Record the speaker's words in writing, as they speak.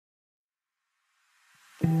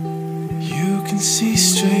can see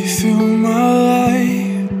straight through my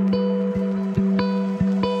life.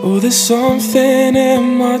 Oh, there's something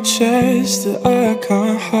in my chest that I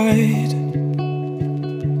can't hide.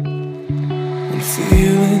 When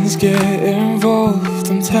feelings get involved,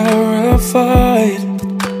 I'm terrified.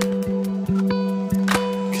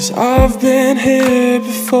 'Cause I've been here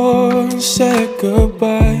before and said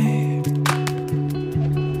goodbye.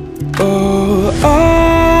 Oh,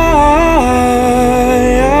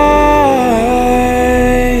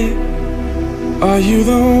 are you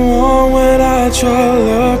the one when I try to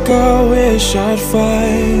look I wish I'd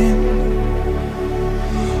find?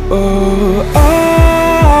 Oh,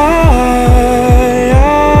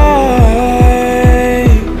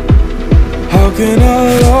 how can I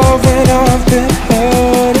love when I've been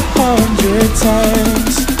hurt 100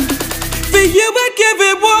 times? For you I'd give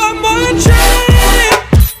it one more try.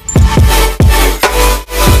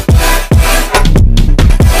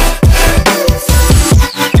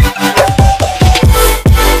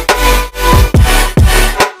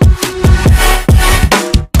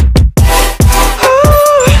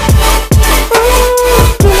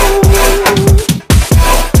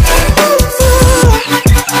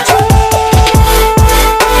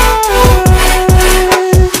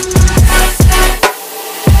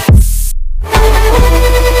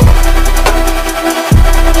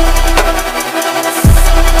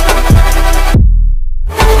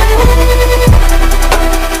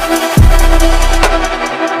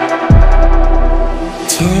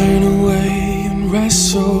 Turn away and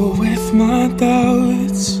wrestle with my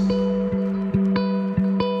doubts.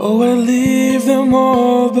 Oh, I leave them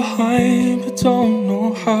all behind, but don't know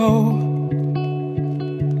how.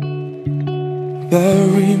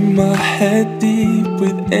 Bury my head deep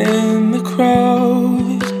within the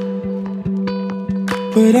crowd,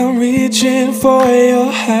 but I'm reaching for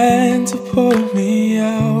your hand to pull me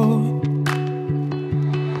out.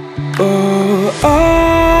 Oh,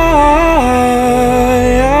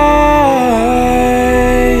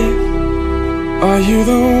 are you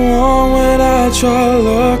the one when I try to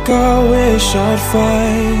look I wish I'd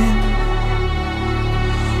find?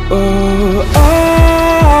 Oh,